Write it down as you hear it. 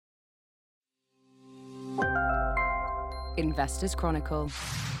Investors Chronicle.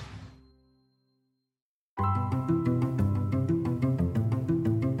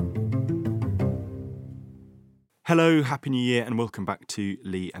 Hello, Happy New Year, and welcome back to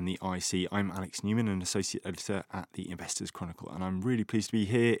Lee and the IC. I'm Alex Newman, an Associate Editor at the Investors Chronicle, and I'm really pleased to be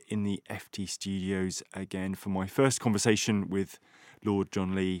here in the FT studios again for my first conversation with Lord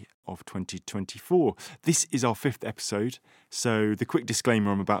John Lee of 2024. This is our fifth episode, so the quick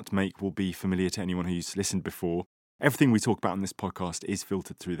disclaimer I'm about to make will be familiar to anyone who's listened before. Everything we talk about in this podcast is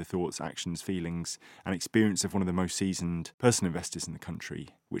filtered through the thoughts, actions, feelings, and experience of one of the most seasoned personal investors in the country,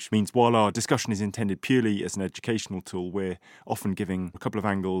 which means while our discussion is intended purely as an educational tool, we're often giving a couple of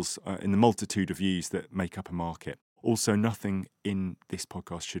angles in the multitude of views that make up a market. Also, nothing in this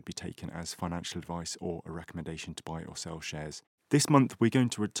podcast should be taken as financial advice or a recommendation to buy or sell shares. This month, we're going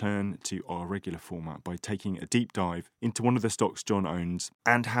to return to our regular format by taking a deep dive into one of the stocks John owns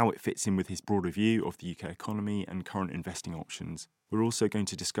and how it fits in with his broader view of the UK economy and current investing options. We're also going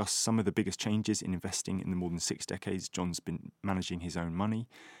to discuss some of the biggest changes in investing in the more than 6 decades John's been managing his own money,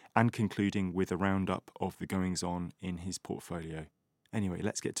 and concluding with a roundup of the goings-on in his portfolio. Anyway,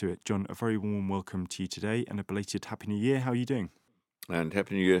 let's get to it. John, a very warm welcome to you today and a belated Happy New Year. How are you doing? And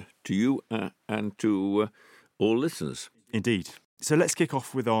Happy New Year to you and to all listeners. Indeed. So let's kick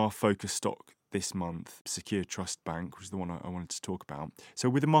off with our focus stock this month, Secure Trust Bank, which is the one I wanted to talk about. So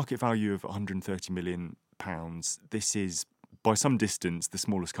with a market value of £130 million, this is, by some distance, the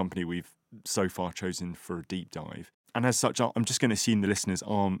smallest company we've so far chosen for a deep dive. And as such, I'm just going to assume the listeners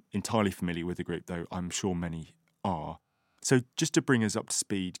aren't entirely familiar with the group, though I'm sure many are. So just to bring us up to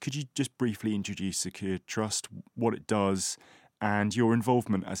speed, could you just briefly introduce Secure Trust, what it does, and your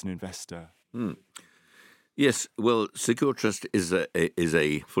involvement as an investor? Yes, well, Secure Trust is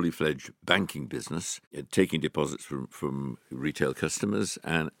a fully fledged banking business, taking deposits from retail customers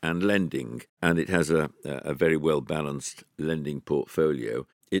and lending, and it has a very well balanced lending portfolio.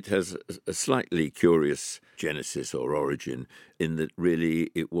 It has a slightly curious genesis or origin in that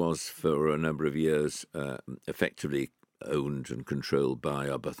really it was for a number of years effectively owned and controlled by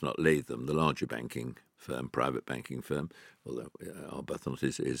Arbuthnot Latham, the larger banking firm, private banking firm, although Arbuthnot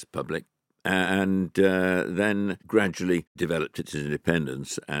is public. And then gradually developed its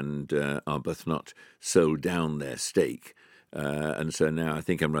independence, and Arbuthnot sold down their stake. And so now I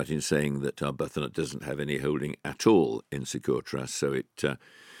think I'm right in saying that Arbuthnot doesn't have any holding at all in Secure Trust, so it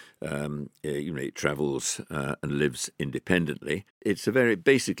travels and lives independently. It's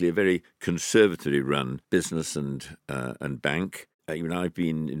basically a very conservatively run business and bank. I've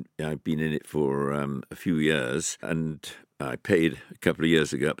been in it for a few years, and I paid a couple of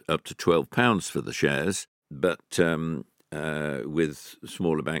years ago up to £12 for the shares, but with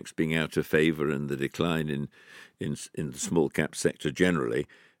smaller banks being out of favour and the decline in the small cap sector generally,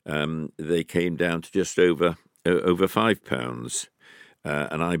 they came down to just over £5,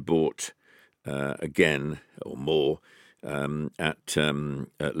 and I bought again or more at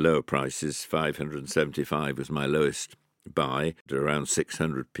lower prices. 575 was my lowest buy at around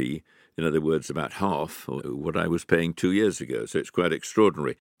 600p. In other words, about half what I was paying 2 years ago. So it's quite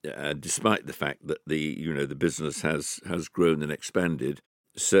extraordinary, despite the fact that the business has grown and expanded.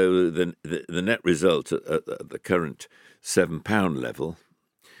 So the net result at the current £7 level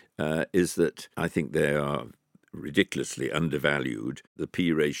is that I think they are ridiculously undervalued. The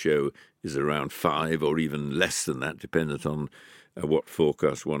P ratio is around 5 or even less than that, dependent on what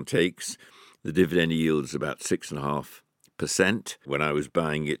forecast one takes. The dividend yield is about 6.5%. When I was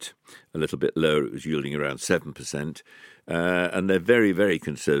buying it a little bit lower, it was yielding around 7%. And they're very, very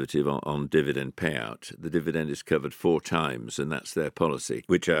conservative on dividend payout. The dividend is covered 4 times, and that's their policy,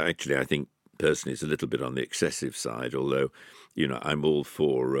 which I think personally is a little bit on the excessive side, although, I'm all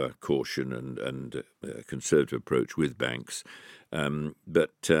for caution and conservative approach with banks.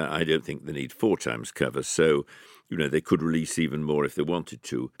 But I don't think they need 4 times cover. So, they could release even more if they wanted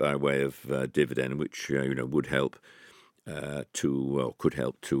to by way of dividend, which, would help could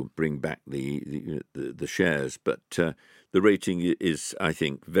help to bring back the shares. But the rating is, I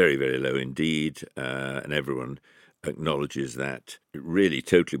think, very, very low indeed, and everyone acknowledges that, really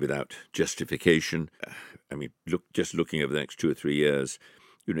totally without justification. Looking over the next 2 or 3 years,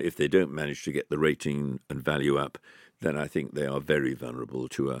 if they don't manage to get the rating and value up, then I think they are very vulnerable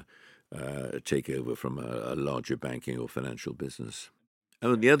to a takeover from a larger banking or financial business.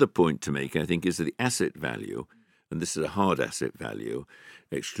 And the other point to make, I think, is that the asset value, and this is a hard asset value,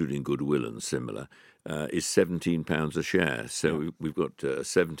 excluding goodwill and similar, is £17 a share. So we've got a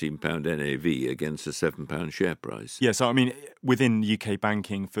 £17 NAV against a £7 share price. Yeah, so within UK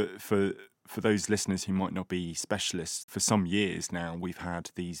banking, for for those listeners who might not be specialists, for some years now we've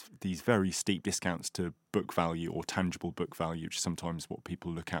had these very steep discounts to book value or tangible book value, which is sometimes what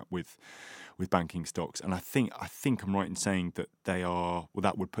people look at with banking stocks. And I think I'm right in saying that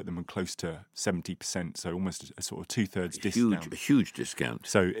that would put them in close to 70%, so almost a sort of 2/3 discount. A huge discount.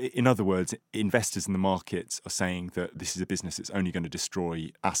 So in other words, investors in the markets are saying that this is a business that's only going to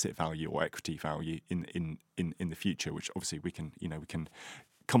destroy asset value or equity value in the future, which obviously we can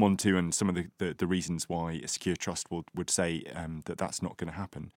come on to, and some of the reasons why a secure trust would say that's not going to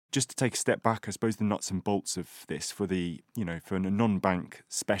happen. Just to take a step back, I suppose the nuts and bolts of this for a non-bank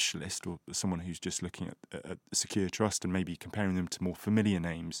specialist or someone who's just looking at a secure trust and maybe comparing them to more familiar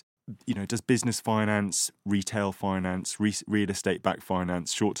names. Does business finance, retail finance, real estate-backed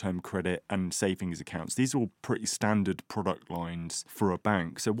finance, short-term credit, and savings accounts, these are all pretty standard product lines for a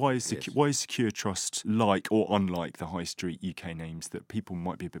bank. So why is Secure Trust like or unlike the high street UK names that people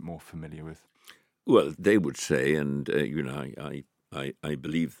might be a bit more familiar with? Well, they would say, and I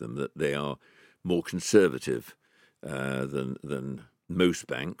believe them, that they are more conservative than most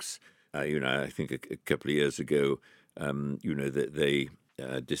banks. I think a couple of years ago, that they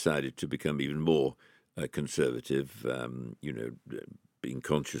decided to become even more conservative, being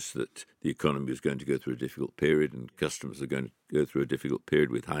conscious that the economy was going to go through a difficult period and customers are going to go through a difficult period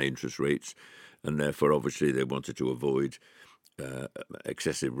with high interest rates, and therefore obviously they wanted to avoid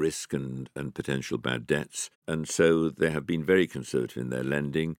excessive risk and potential bad debts. And so they have been very conservative in their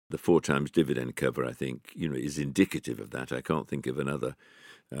lending. The 4 times dividend cover, I think, is indicative of that. I can't think of another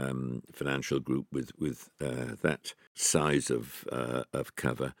financial group with that size of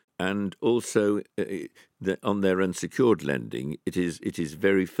cover. And also on their unsecured lending, it is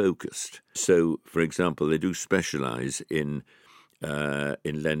very focused. So, for example, they do specialise in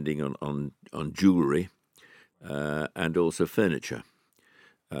lending on jewellery and also furniture,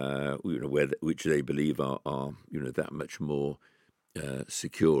 which they believe are that much more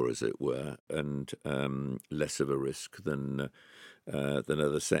secure, as it were, and less of a risk than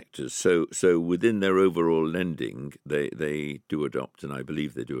other sectors. So within their overall lending, they do adopt, and I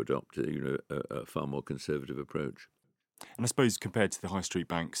believe they do adopt, a far more conservative approach. And I suppose compared to the high street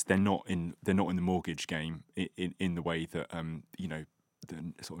banks, they're not in the mortgage game in the way that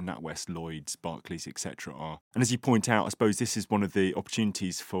the sort of NatWest, Lloyds, Barclays, etc. are. And as you point out, I suppose this is one of the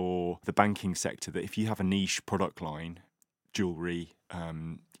opportunities for the banking sector, that if you have a niche product line, jewellery,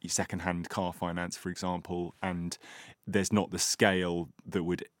 second-hand car finance, for example, and there's not the scale that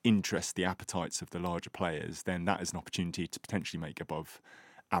would interest the appetites of the larger players, then that is an opportunity to potentially make above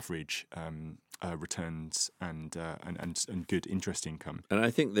average returns and good interest income. And I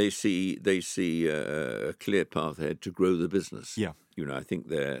think they see a clear path ahead to grow the business. Yeah, I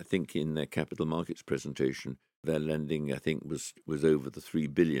think in their capital markets presentation, their lending, I think, was over the 3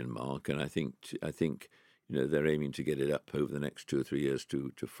 billion mark, and I think they're aiming to get it up over the next 2 or 3 years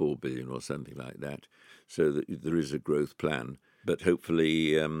to 4 billion or something like that. So that there is a growth plan, but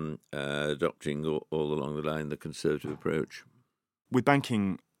hopefully adopting all along the line the conservative approach. With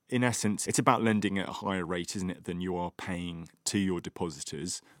banking, in essence, it's about lending at a higher rate, isn't it, than you are paying to your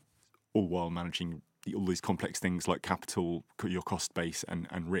depositors, all while managing all these complex things like capital, your cost base and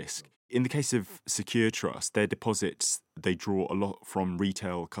risk. In the case of Secure Trust, their deposits, they draw a lot from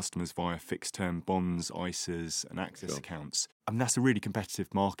retail customers via fixed-term bonds, ISAs and access accounts. And that's a really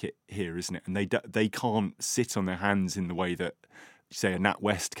competitive market here, isn't it? And they can't sit on their hands in the way that, say, a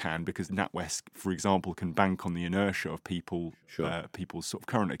NatWest can, because NatWest, for example, can bank on the inertia of people's sort of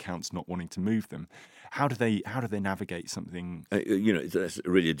current accounts not wanting to move them. How do they navigate something? That's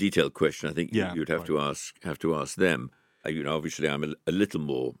really a detailed question. I think you'd have to ask them. Obviously, I'm a little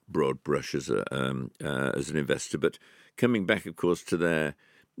more broad brush as an investor, but coming back, of course, to the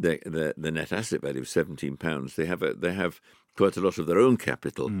net asset value of £17, they have quite a lot of their own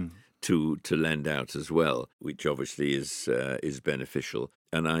capital to lend out as well, which obviously is beneficial.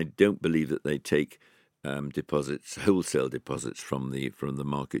 And I don't believe that they take wholesale deposits from the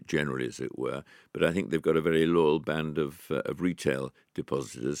market generally, as it were. But I think they've got a very loyal band of retail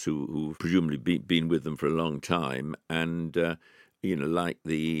depositors who've presumably been with them for a long time, and like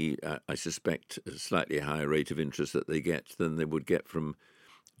I suspect, a slightly higher rate of interest that they get than they would get from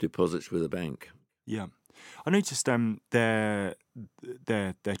deposits with a bank. Yeah. I noticed their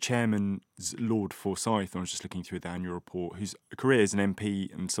chairman, Lord Forsyth, I was just looking through the annual report, whose career as an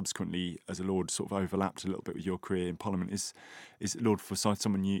MP and subsequently as a Lord sort of overlapped a little bit with your career in Parliament. Is Lord Forsyth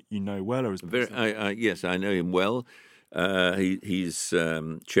someone you know well? Or yes, I know him well. He's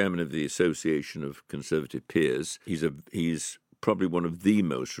chairman of the Association of Conservative Peers. He's probably one of the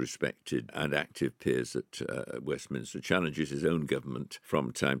most respected and active peers at Westminster, challenges his own government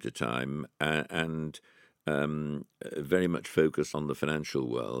from time to time, and very much focused on the financial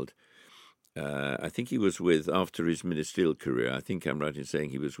world. I think he was after his ministerial career, I think I'm right in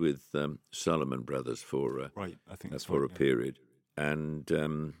saying he was with Salomon Brothers for Right, I think that's for right, a period, and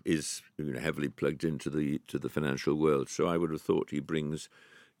is heavily plugged into the financial world. So I would have thought he brings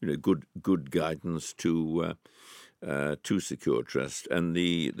good guidance to Secure Trust. And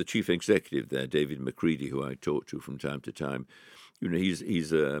the chief executive there, David Macready, who I talk to from time to time,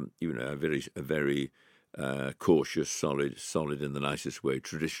 he's a very cautious, solid in the nicest way,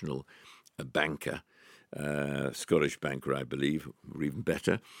 traditional banker, Scottish banker, I believe, or even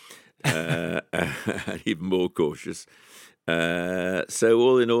better, even more cautious. So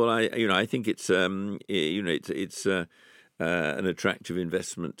all in all, I think it's it's an attractive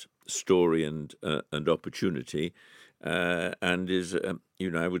investment story and opportunity, and is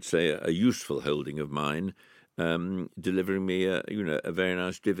I would say a useful holding of mine, delivering me a very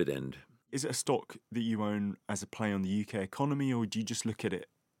nice dividend. Is it a stock that you own as a play on the UK economy, or do you just look at it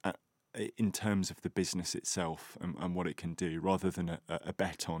in terms of the business itself and what it can do, rather than a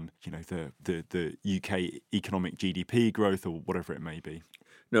bet on the UK economic GDP growth or whatever it may be?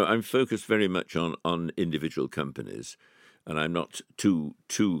 No, I'm focused very much on individual companies, and I'm not too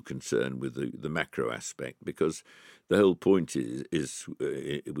concerned with the macro aspect, because the whole point is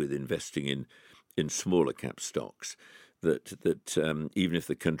with investing in smaller cap stocks that even if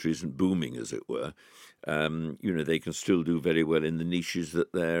the country isn't booming, as it were, they can still do very well in the niches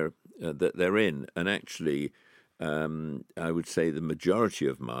that they're in. And actually, I would say the majority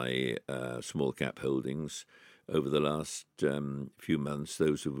of my small cap holdings over the last few months,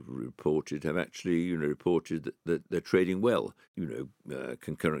 those who have reported, have actually reported that they're trading well.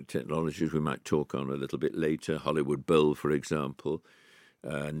 Concurrent Technologies we might talk on a little bit later. Hollywood Bowl, for example.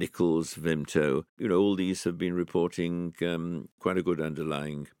 Nichols, Vimto, all these have been reporting quite a good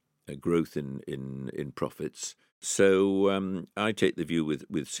underlying growth in profits. So I take the view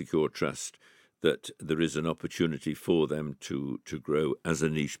with Secure Trust that there is an opportunity for them to grow as a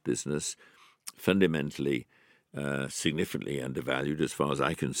niche business, fundamentally significantly undervalued as far as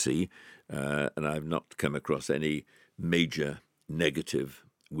I can see, and I've not come across any major negative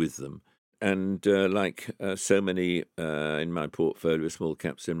with them. And like so many in my portfolio, small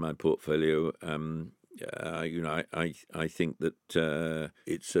caps in my portfolio, I think that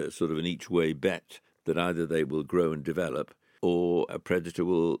it's a sort of an each way bet that either they will grow and develop, or a predator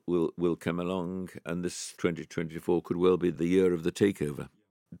will come along, and this 2024 could well be the year of the takeover.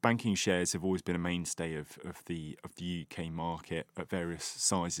 Banking shares have always been a mainstay of the UK market at various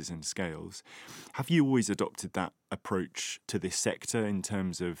sizes and scales. Have you always adopted that approach to this sector in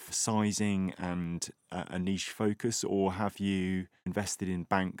terms of sizing and a niche focus, or have you invested in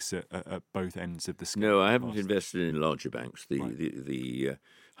banks at both ends of the scale? No, I haven't invested in larger banks, Right. the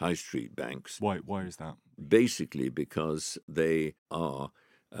high street banks. Why is that? Basically because they are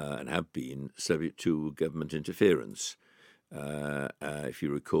and have been subject to government interference. If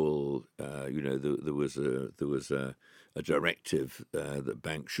you recall, there was a directive that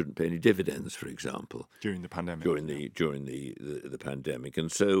banks shouldn't pay any dividends, for example, During the pandemic. during the pandemic,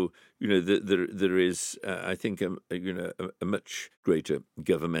 and so there is, I think, a much greater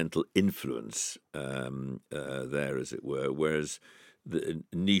governmental influence there, as it were, whereas the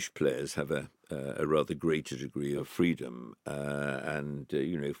niche players have a rather greater degree of freedom, and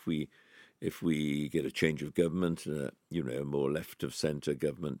if we get a change of government, a more left of centre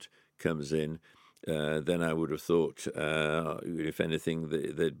government comes in, then I would have thought, if anything,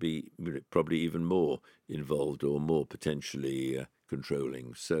 they'd be probably even more involved or more potentially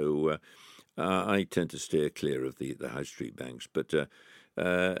controlling. So I tend to steer clear of the high street banks. But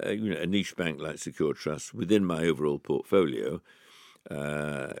a niche bank like Secure Trust within my overall portfolio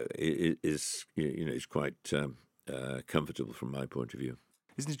is quite comfortable from my point of view.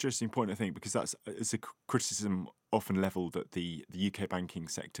 It's an interesting point, I think, because it's a criticism often levelled at the UK banking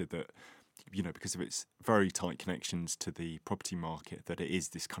sector that, because of its very tight connections to the property market, that it is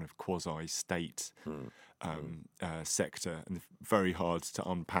this kind of quasi-state sector, and very hard to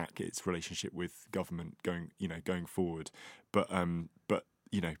unpack its relationship with government going forward. But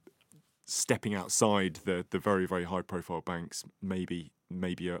stepping outside the very, very high-profile banks maybe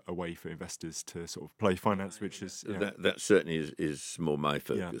a way for investors to sort of play finance, which is that certainly is more my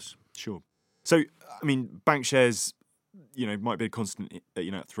focus. Yeah, sure. So, I mean, bank shares, might be a constant,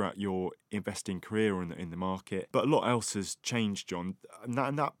 throughout your investing career or in the market, but a lot else has changed, John, and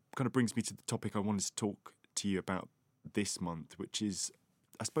that kind of brings me to the topic I wanted to talk to you about this month, which is,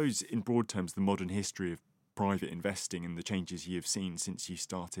 I suppose, in broad terms, the modern history of private investing and the changes you've seen since you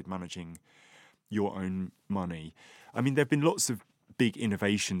started managing your own money. I mean, there have been lots of big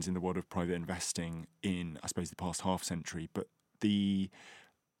innovations in the world of private investing in, I suppose, the past half century, but the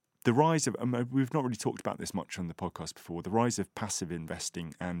rise of, we've not really talked about this much on the podcast before, the rise of passive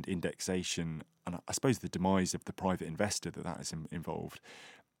investing and indexation, and I suppose the demise of the private investor that has involved,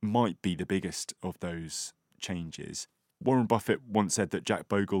 might be the biggest of those changes. Warren Buffett once said that Jack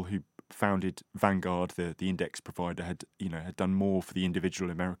Bogle, who founded Vanguard, the index provider, had done more for the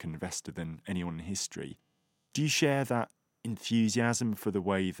individual American investor than anyone in history. Do you share that enthusiasm for the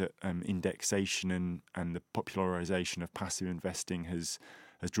way that indexation and the popularisation of passive investing has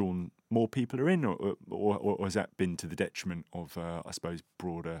drawn more people in, or has that been to the detriment of, I suppose,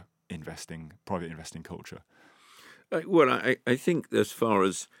 broader private investing culture? Well, I think as far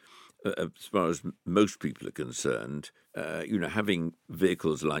as most people are concerned, having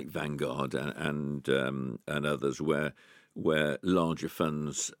vehicles like Vanguard and others where larger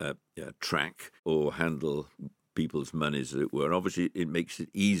funds track or handle people's monies, as it were. Obviously, it makes it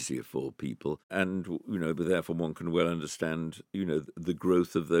easier for people, and but therefore one can well understand the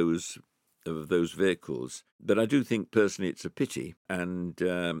growth of those vehicles. But I do think personally it's a pity, and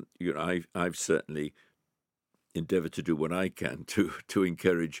I've certainly endeavoured to do what I can to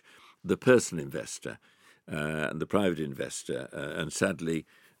encourage the personal investor and the private investor, and sadly,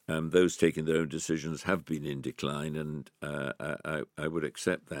 those taking their own decisions have been in decline, and I would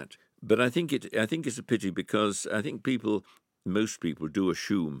accept that. But I think it's a pity, because I think most people do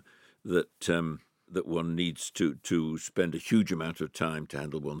assume that that one needs to spend a huge amount of time to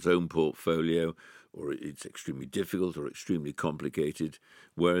handle one's own portfolio, or it's extremely difficult or extremely complicated.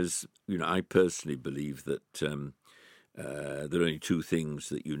 Whereas I personally believe that there are only two things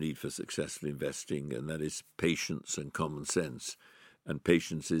that you need for successful investing, and that is patience and common sense. And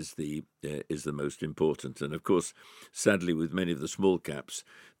patience is the most important. And of course, sadly, with many of the small caps,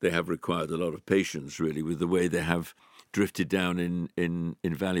 they have required a lot of patience, really, with the way they have drifted down in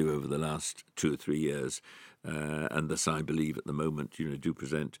value over the last 2 or 3 years. And thus, I believe at the moment, do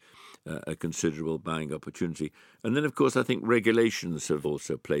present a considerable buying opportunity. And then, of course, I think regulations have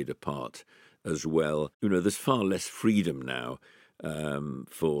also played a part as well. There's far less freedom now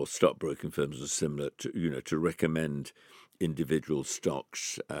for stockbroking firms and similar to recommend individual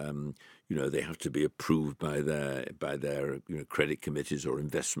stocks. They have to be approved by their credit committees or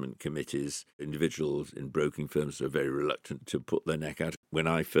investment committees. Individuals in broking firms are very reluctant to put their neck out. When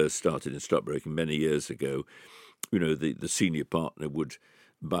I first started in stockbroking many years ago, the senior partner would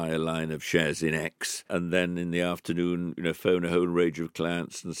buy a line of shares in X, and then in the afternoon, phone a whole range of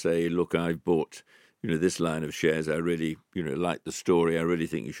clients and say, look, I've bought this line of shares. I really like the story. I really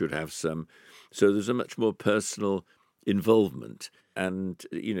think you should have some. So there's a much more personal involvement, and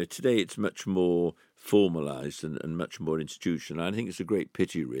today it's much more formalized and much more institutional. I think it's a great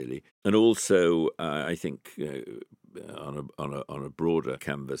pity, really. And also I think on a broader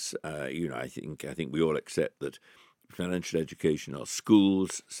canvas, I think we all accept that financial education, our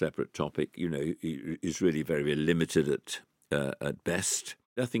schools, separate topic, is really very, very limited at best.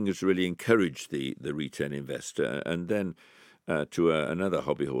 Nothing has really encouraged the retail investor. And then to another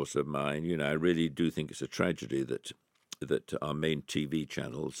hobby horse of mine, I really do think it's a tragedy that our main TV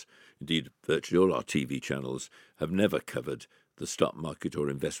channels, indeed virtually all our TV channels, have never covered the stock market or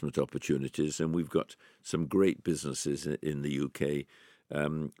investment opportunities. And we've got some great businesses in the UK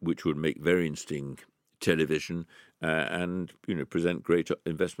which would make very interesting television and present great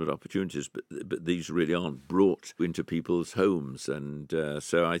investment opportunities, but these really aren't brought into people's homes. And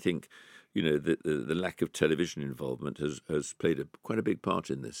so I think the lack of television involvement has played quite a big part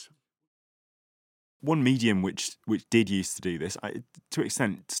in this. One medium which did used to do this, to an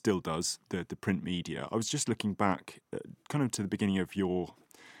extent still does, the print media. I was just looking back kind of to the beginning of your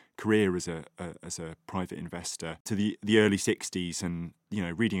career as a private investor, to the early 60s, and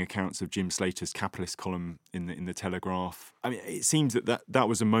reading accounts of Jim Slater's capitalist column in the Telegraph. I mean, it seems that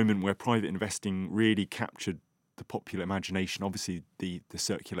was a moment where private investing really captured the popular imagination. Obviously, the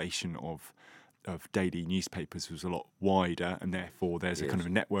circulation of daily newspapers was a lot wider, and therefore there's a kind of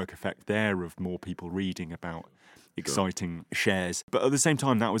a network effect there of more people reading about exciting shares. But at the same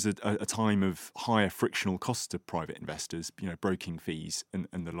time, that was a time of higher frictional costs to private investors, broking fees and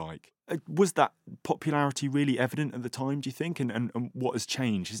the like. Was that popularity really evident at the time, do you think? And what has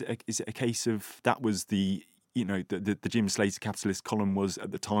changed? Is it a case of that was the Jim Slater capitalist column was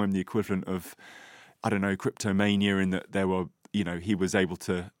at the time the equivalent of, I don't know, cryptomania, in that there were, he was able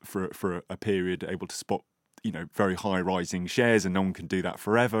to, for a period, able to spot very high rising shares, and no one can do that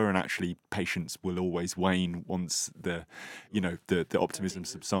forever. And actually, patience will always wane once the optimism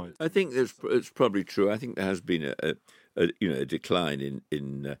subsides. I think it's probably true. I think there has been a decline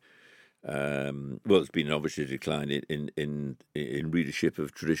in there's been obviously a decline in readership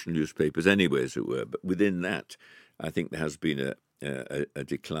of traditional newspapers anyway, as it were. But within that, I think there has been a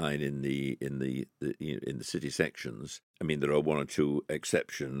decline in the city sections. I mean, there are one or two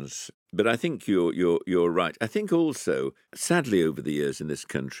exceptions, but I think you're right. I think also, sadly, over the years in this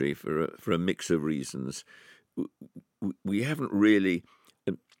country, for a mix of reasons, we haven't really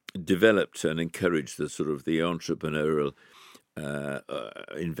developed and encouraged the sort of the entrepreneurial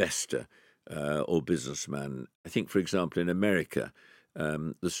investor or businessman. I think, for example, in America,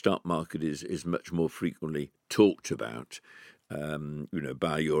 the stock market is much more frequently talked about,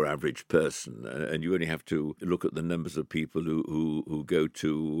 by your average person, and you only have to look at the numbers of people who go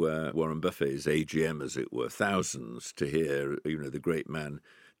to Warren Buffett's AGM, as it were, thousands, to hear the great man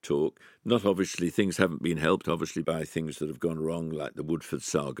talk. Not obviously, things haven't been helped, obviously, by things that have gone wrong, like the Woodford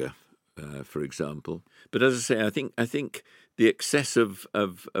saga, for example. But as I say, I think the excess of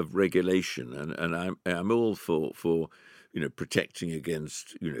regulation, and I'm all for protecting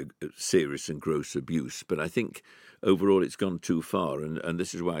against serious and gross abuse. But I think overall it's gone too far, and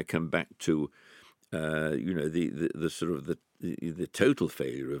this is why I come back to the sort of the total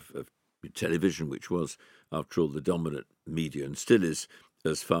failure of television, which was, after all, the dominant media and still is,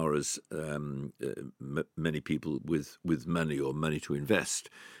 as far as many people with money or money to invest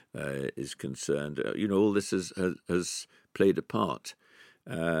is concerned. All this has played a part.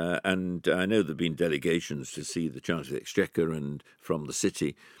 And I know there have been delegations to see the Chancellor of the Exchequer and from the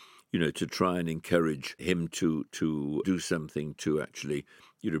city, to try and encourage him to do something to actually,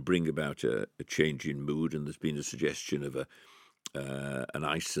 bring about a change in mood. And there's been a suggestion of an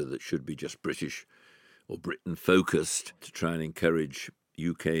ISA that should be just British or Britain focused, to try and encourage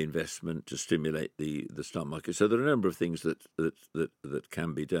UK investment, to stimulate the stock market. So there are a number of things that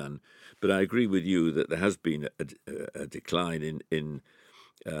can be done. But I agree with you that there has been a decline in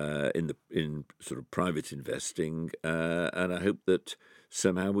sort of private investing, and I hope that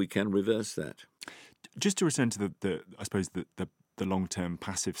somehow we can reverse that. Just to return to the long-term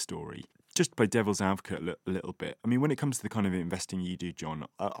passive story, just by devil's advocate a little bit. I mean, when it comes to the kind of investing you do, John,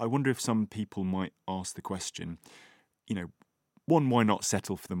 I wonder if some people might ask the question, one, why not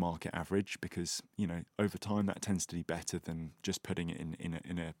settle for the market average? Because over time that tends to be better than just putting it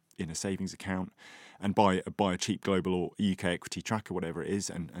in a savings account, and buy a cheap global or UK equity tracker, whatever it is,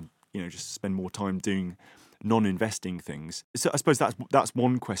 and just spend more time doing non-investing things. So I suppose that's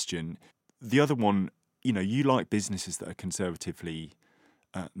one question. The other one, you like businesses that are conservatively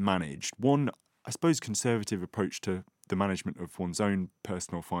managed. One, I suppose, conservative approach to the management of one's own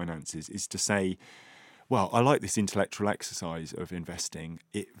personal finances is to say, well, I like this intellectual exercise of investing.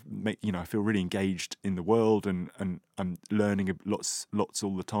 I feel really engaged in the world, and I'm learning lots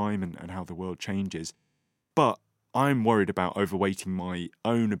all the time, and how the world changes. But I'm worried about overweighting my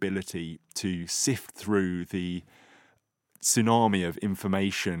own ability to sift through the tsunami of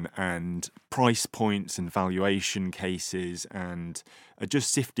information and price points and valuation cases, and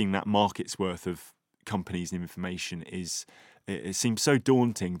just sifting that market's worth of companies and information it seems so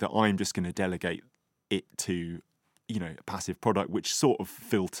daunting that I'm just going to delegate it to a passive product which sort of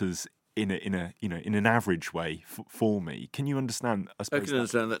filters in an average way for me. Can you understand? I can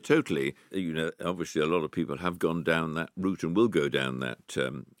understand that totally. Obviously a lot of people have gone down that route and will go down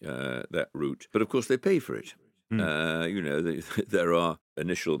that route, but of course they pay for it. There are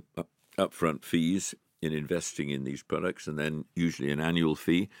initial upfront fees in investing in these products, and then usually an annual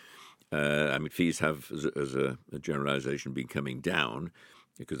fee. Fees have, as a generalisation, been coming down,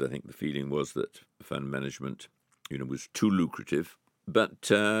 because I think the feeling was that fund management, was too lucrative.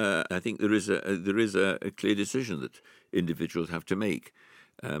 But I think there is a clear decision that individuals have to make.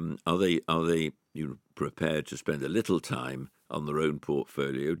 Are they prepared to spend a little time on their own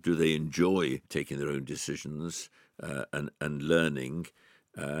portfolio? Do they enjoy taking their own decisions and learning,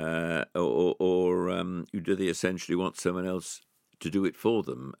 or do they essentially want someone else to do it for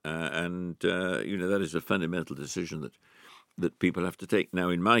them? That is a fundamental decision that people have to take. Now,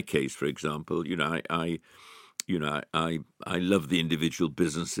 in my case, for example, I love the individual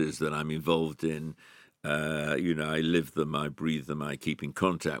businesses that I'm involved in. I live them, I breathe them, I keep in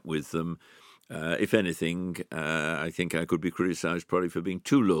contact with them. If anything, I think I could be criticised probably for being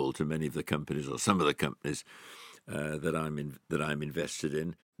too loyal to many of the companies, or some of the companies that I'm invested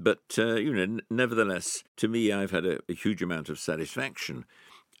in. But nevertheless, to me, I've had a huge amount of satisfaction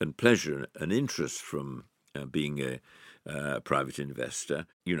and pleasure and interest from being a private investor.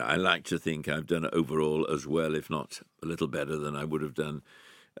 I like to think I've done overall as well, if not a little better than I would have done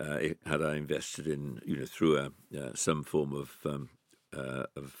had I invested in, through some form of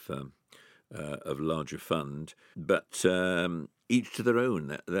larger fund. But each to their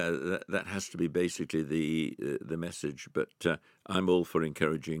own. That has to be basically the message. But I'm all for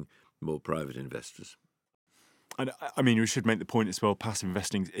encouraging more private investors. And I mean, we should make the point as well, passive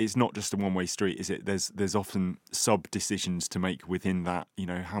investing is not just a one-way street, is it? There's often sub-decisions to make within that,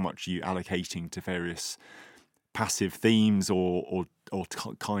 how much are you allocating to various passive themes or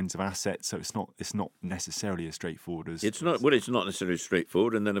kinds of assets. So it's not necessarily as straightforward as... It's not necessarily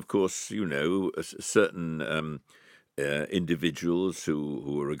straightforward. And then, of course, certain individuals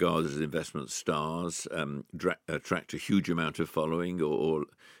who are regarded as investment stars attract a huge amount of following, or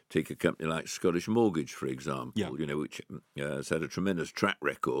take a company like Scottish Mortgage, for example, which has had a tremendous track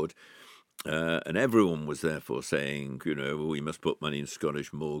record. And everyone was therefore saying, we must put money in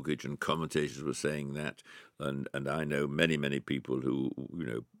Scottish Mortgage, and commentators were saying that. And I know many, many people who,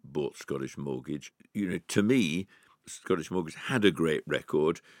 bought Scottish Mortgage. To me, Scottish Mortgage had a great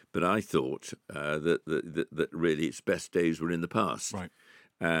record, but I thought that really its best days were in the past. Right.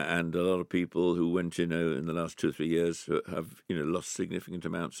 And a lot of people who went in the last 2 or 3 years have lost significant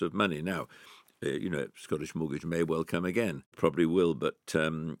amounts of money. Now, Scottish Mortgage may well come again, probably will, but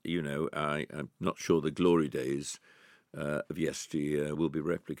I'm not sure the glory days of yesteryear will be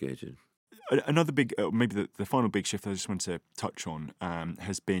replicated. Another big, maybe the final big shift I just want to touch on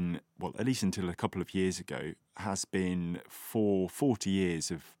has been, well, at least until a couple of years ago, has been for 40 years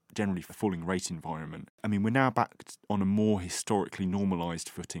of generally a falling rate environment. I mean, we're now back on a more historically normalised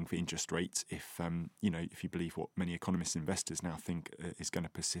footing for interest rates, if you believe what many economists and investors now think is going to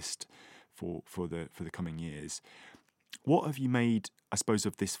persist for the coming years. What have you made, I suppose,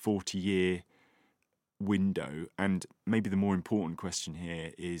 of this 40-year window? And maybe the more important question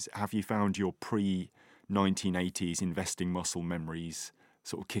here is, have you found your pre-1980s investing muscle memories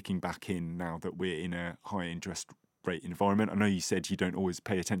sort of kicking back in now that we're in a high interest rate environment? I know you said you don't always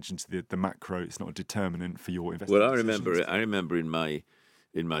pay attention to the macro; it's not a determinant for your investment. Well, I remember in my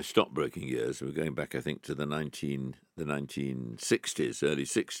stockbroking years, we're going back, I think, to the 1960s, early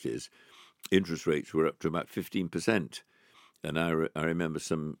 60s. Interest rates were up to about 15%. And I remember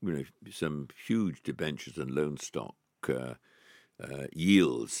some huge debentures and loan stock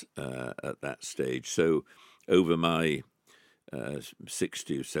yields at that stage. So over my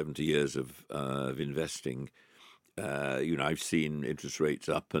 60 or 70 years of investing, I've seen interest rates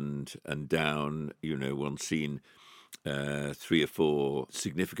up and down. One's seen 3 or 4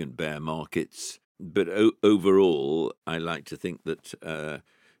 significant bear markets. But overall, I like to think that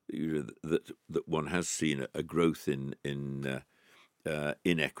that one has seen a growth in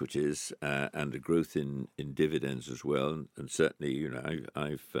equities and a growth in dividends as well, and certainly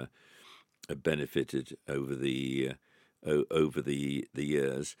I've benefited over the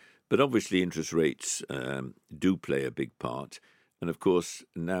years. But obviously interest rates do play a big part. And of course,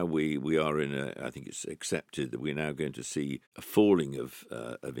 now we are I think it's accepted that we're now going to see a falling of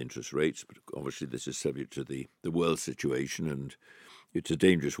interest rates. But obviously this is subject to the world situation, and it's a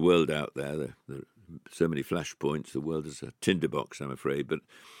dangerous world out there. There are so many flashpoints. The world is a tinderbox, I'm afraid. But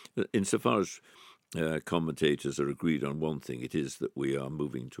insofar as commentators are agreed on one thing, it is that we are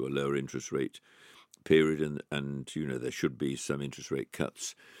moving to a lower interest rate period, and there should be some interest rate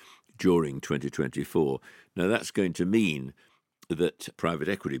cuts during 2024. Now, that's going to mean that private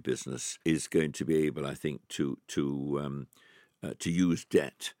equity business is going to be able, I think, to use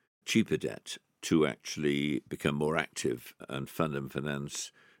debt, cheaper debt, to actually become more active and fund and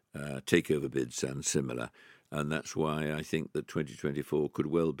finance takeover bids and similar. And that's why I think that 2024 could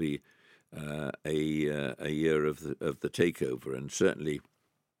well be a year of the takeover. And certainly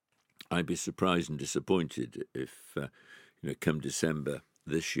I'd be surprised and disappointed if, come December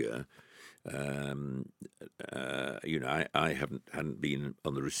this year, I hadn't been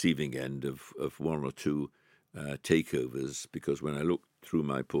on the receiving end of 1 or 2 takeovers, because when I looked through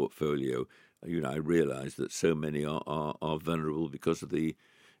my portfolio, I realised that so many are vulnerable because of the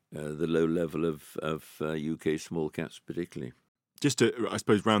low level of UK small caps, particularly. Just to, I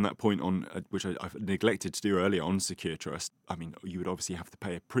suppose, round that point on, which I've neglected to do earlier on Secure Trust, I mean, you would obviously have to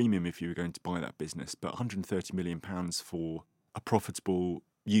pay a premium if you were going to buy that business, but £130 million for a profitable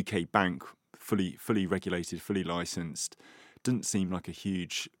UK bank, fully regulated, fully licensed, doesn't seem like a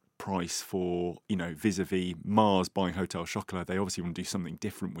huge price for, vis-a-vis Mars buying Hotel Chocolat. They obviously want to do something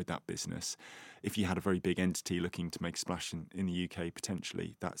different with that business. If you had a very big entity looking to make a splash in the UK,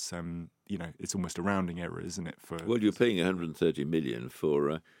 potentially, that's, it's almost a rounding error, isn't it? Well, you're paying 130 million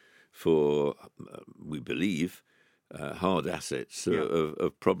for for we believe hard assets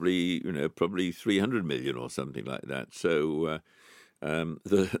of probably 300 million or something like that. So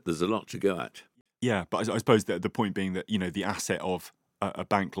there's a lot to go at. Yeah, but I suppose that the point being that the asset of a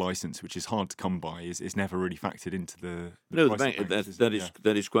bank license, which is hard to come by, is never really factored into the price of banks,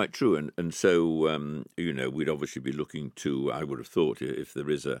 that is quite true, and so we'd obviously be looking to. I would have thought if there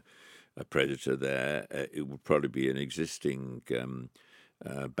is a predator there, it would probably be an existing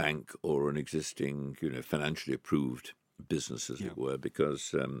bank or an existing financially approved business, as it were,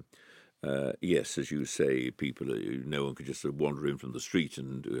 because. Yes, as you say, no one could just wander in from the street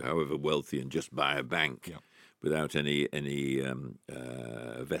and, however wealthy, and just buy a bank without any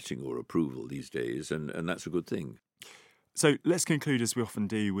vetting or approval these days, and that's a good thing. So let's conclude, as we often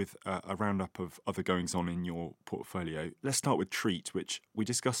do, with a roundup of other goings-on in your portfolio. Let's start with Treatt, which we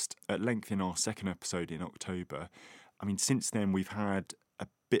discussed at length in our second episode in October. I mean, since then we've had a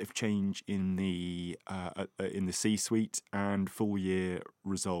bit of change in the C-suite and full-year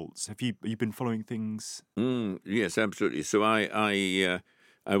results. Have you been following things? Yes, absolutely. So I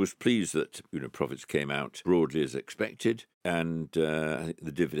was pleased that profits came out broadly as expected, and I think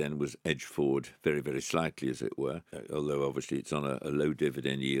the dividend was edged forward very, very slightly, as it were. Although obviously it's on a low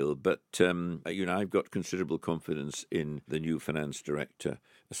dividend yield, but I've got considerable confidence in the new finance director.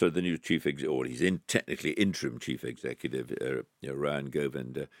 So the new chief executive, or he's technically interim chief executive, Ryan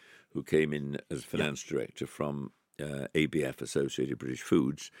Govender, who came in as finance director from ABF, Associated British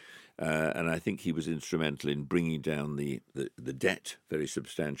Foods, and I think he was instrumental in bringing down the debt very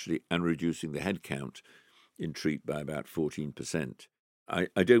substantially and reducing the headcount in Treatt by about 14%.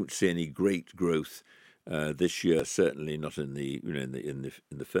 I don't see any great growth this year, certainly not in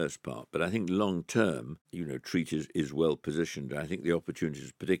the first part. But I think long term, Treatt is well positioned. I think the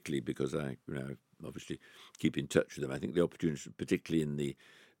opportunities, particularly because I obviously keep in touch with them. I think the opportunities, particularly in the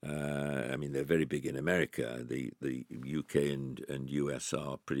they're very big in America. The UK and US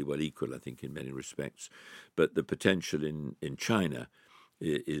are pretty well equal, I think, in many respects. But the potential in China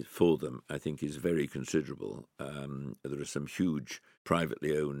is for them, I think, is very considerable. There are some huge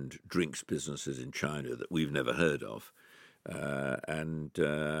privately owned drinks businesses in China that we've never heard of, and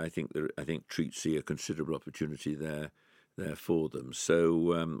I think Treatt see a considerable opportunity there for them.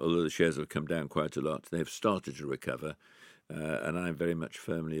 So although the shares have come down quite a lot, they've started to recover. And I'm very much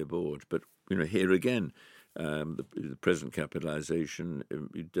firmly aboard. But, here again, the present capitalisation,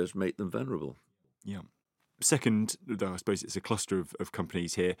 it does make them vulnerable. Yeah. Second, though, I suppose it's a cluster of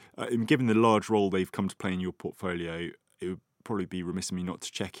companies here. Given the large role they've come to play in your portfolio, it would probably be remiss of me not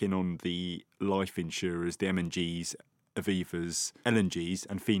to check in on the life insurers, the M&Gs, Avivas, L&Gs,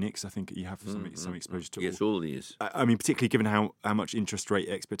 and Phoenix. I think you have some exposure to. Yes, all these. I mean, particularly given how much interest rate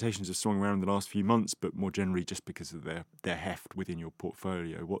expectations have swung around in the last few months, but more generally just because of their heft within your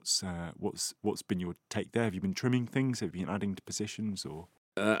portfolio. What's been your take there? Have you been trimming things? Have you been adding to positions, or?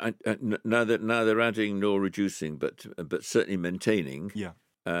 Neither adding nor reducing, but certainly maintaining. Yeah.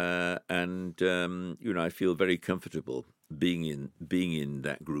 I feel very comfortable being in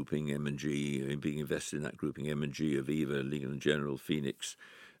that grouping, M&G, being invested in that grouping, M&G, Aviva, Legal & General, Phoenix.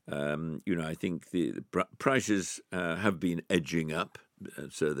 I think the prices have been edging up,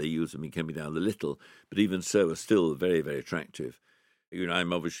 so their yields have been coming down a little, but even so are still very, very attractive.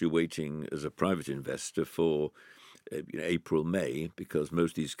 I'm obviously waiting as a private investor for April, May, because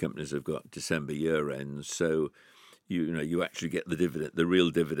most of these companies have got December year ends, so you actually get the real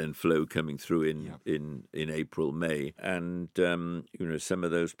dividend flow coming through in April, May, and some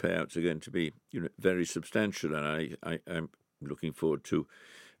of those payouts are going to be very substantial, and I'm looking forward to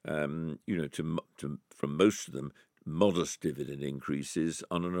from most of them modest dividend increases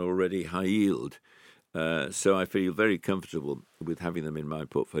on an already high yield. So I feel very comfortable with having them in my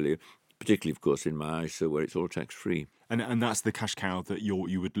portfolio, particularly, of course, in my ISA where it's all tax-free. And that's the cash cow that you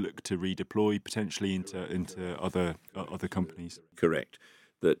would look to redeploy potentially into other companies. Correct.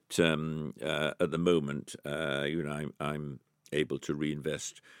 That at the moment, I'm able to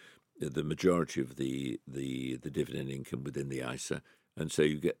reinvest the majority of the dividend income within the ISA, and so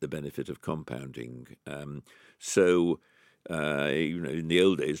you get the benefit of compounding. In the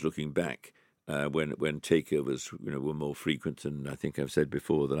old days, looking back, when takeovers were more frequent, and I think I've said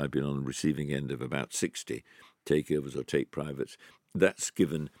before that I've been on the receiving end of about 60 takeovers or take privates. That's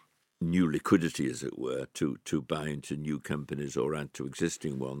given new liquidity, as it were, to buy into new companies or add to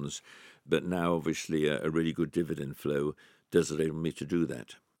existing ones. But now, obviously, a really good dividend flow does enable me to do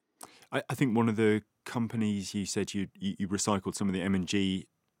that. I think one of the companies you said you recycled some of the M&G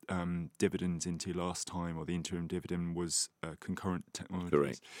dividends into last time, or the interim dividend, was Concurrent Technologies.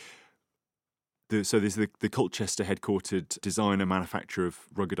 Correct. So there's the Colchester headquartered designer manufacturer of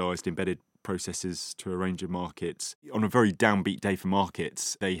ruggedized embedded processors to a range of markets. On a very downbeat day for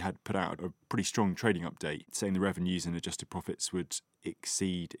markets, they had put out a pretty strong trading update saying the revenues and adjusted profits would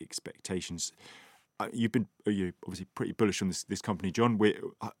exceed expectations. You're obviously pretty bullish on this company, John. We're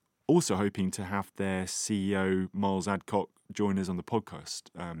also hoping to have their CEO, Miles Adcock, join us on the podcast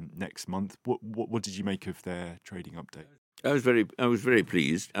next month. What did you make of their trading update? I was very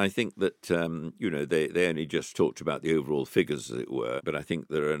pleased. I think that they only just talked about the overall figures, as it were, but I think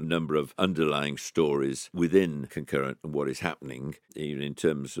there are a number of underlying stories within Concurrent and what is happening, even in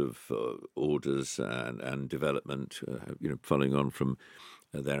terms of orders and development. Following on from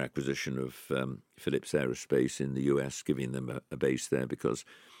their acquisition of Phillips Aerospace in the US, giving them a base there because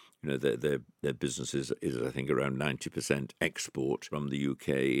their business is I think around 90% export from the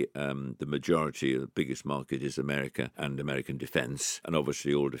UK. The majority of the biggest market is America and American defence, and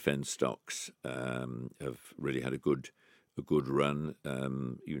obviously all defence stocks have really had a good run.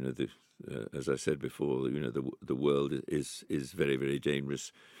 As I said before, the world is very, very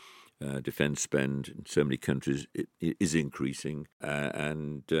dangerous. Defence spend in so many countries it is increasing,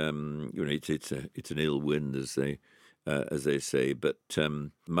 and it's an ill wind, as they say. But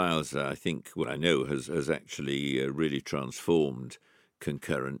Miles, I think, what I know, has actually really transformed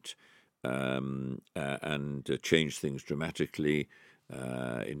Concurrent and changed things dramatically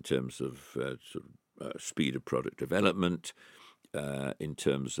in terms of speed of product development, in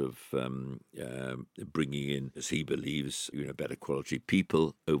terms of bringing in, as he believes, better quality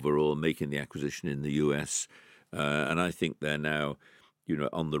people overall, making the acquisition in the US. And I think they're now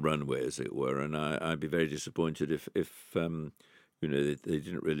on the runway, as it were, and I'd be very disappointed if they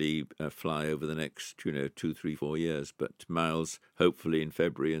didn't really fly over the next 2, 3, 4 years. But Miles, hopefully in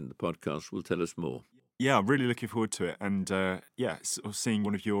February, and the podcast will tell us more. Yeah, I'm really looking forward to it, and sort of seeing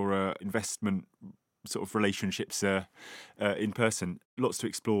one of your investment sort of relationships in person. Lots to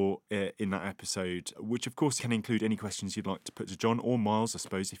explore in that episode, which of course can include any questions you'd like to put to John or Miles, I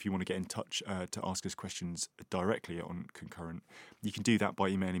suppose, if you want to get in touch to ask us questions directly on Concurrent. You can do that by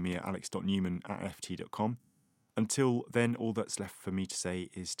emailing me at alex.newman@ft.com. Until then, all that's left for me to say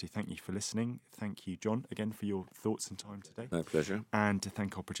is to thank you for listening. Thank you, John, again for your thoughts and time today. My pleasure. And to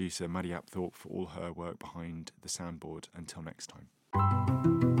thank our producer, Maddie Apthorpe, for all her work behind the soundboard. Until next time.